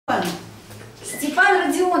Степан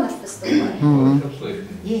Родионов выступает.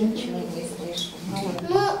 Я ничего не слышу.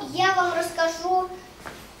 Ну, я вам расскажу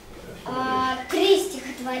 3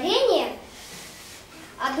 стихотворения.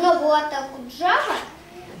 Одно было от Окуджава,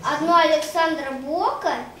 одно Александра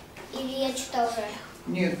Блока, или я читала уже?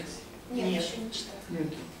 Нет. Нет, еще не читала.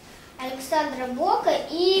 Нет. Александра Блока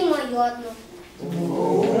и мое одно.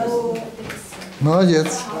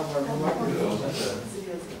 Молодец.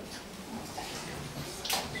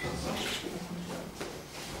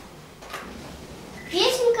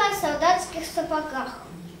 Песенка о солдатских сапогах.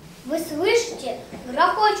 Вы слышите,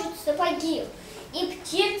 грохочут сапоги, и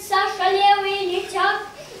птицы ошалелые летят,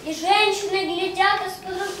 и женщины глядят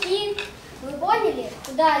из-под руки. Вы поняли,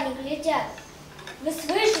 куда они глядят? Вы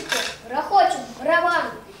слышите, грохочут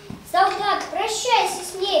барабан. Солдат, прощайся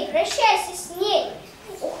с ней, прощайся с ней.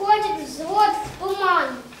 Уходит взвод в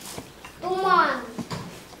туман, туман,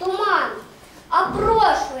 туман. А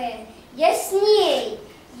прошлое ясней,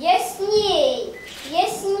 ясней,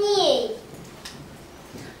 ясней.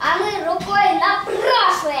 А мы рукой на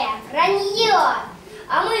прошлое вранье,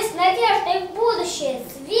 а мы с надеждой в будущее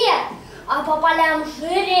свет, а по полям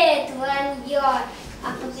жиреет вранье,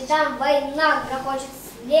 а по пятам война грохочет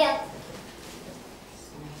след.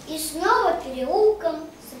 И снова переулком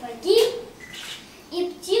сапоги, и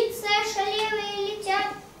птицы ошалелые летят,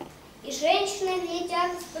 и женщины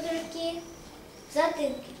глядят из-под руки,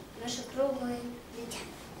 затылки наши круглые летят.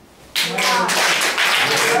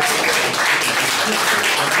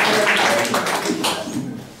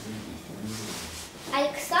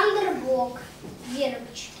 Александр Блок,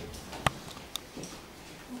 вербочки.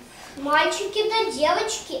 Мальчики да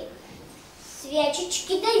девочки,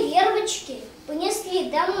 свечечьки да вербочки понесли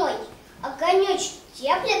домой. Огонечки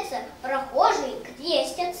теплятся, прохожие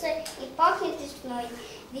крестятся, и пахнет весной.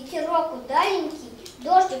 Ветерок удаленький,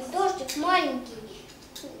 дождик, дождик маленький.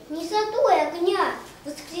 Не задуй огня,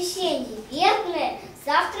 воскресенье вербное,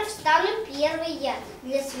 завтра встану первый я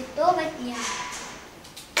для святого дня.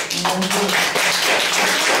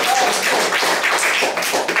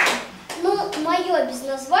 Ну, мое без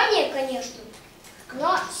названия, конечно,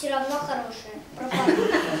 но все равно хорошее.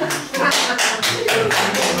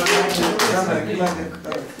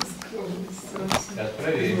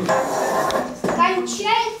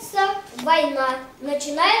 Кончается война,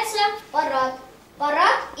 начинается парад.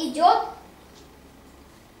 Парад идет,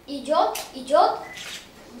 идет, идет.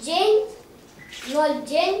 День, 0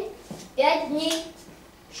 день, 5 дней,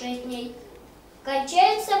 6 дней.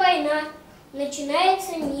 Кончается война,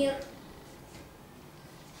 начинается мир.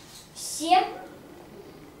 Все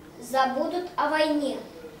забудут о войне.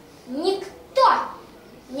 Никто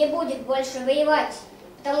не будет больше воевать,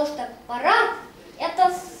 потому что парад –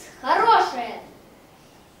 это хорошее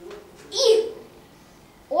и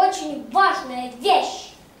очень важная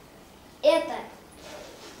вещь. Это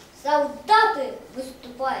солдаты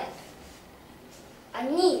выступают.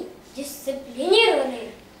 Они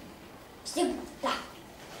дисциплинированные,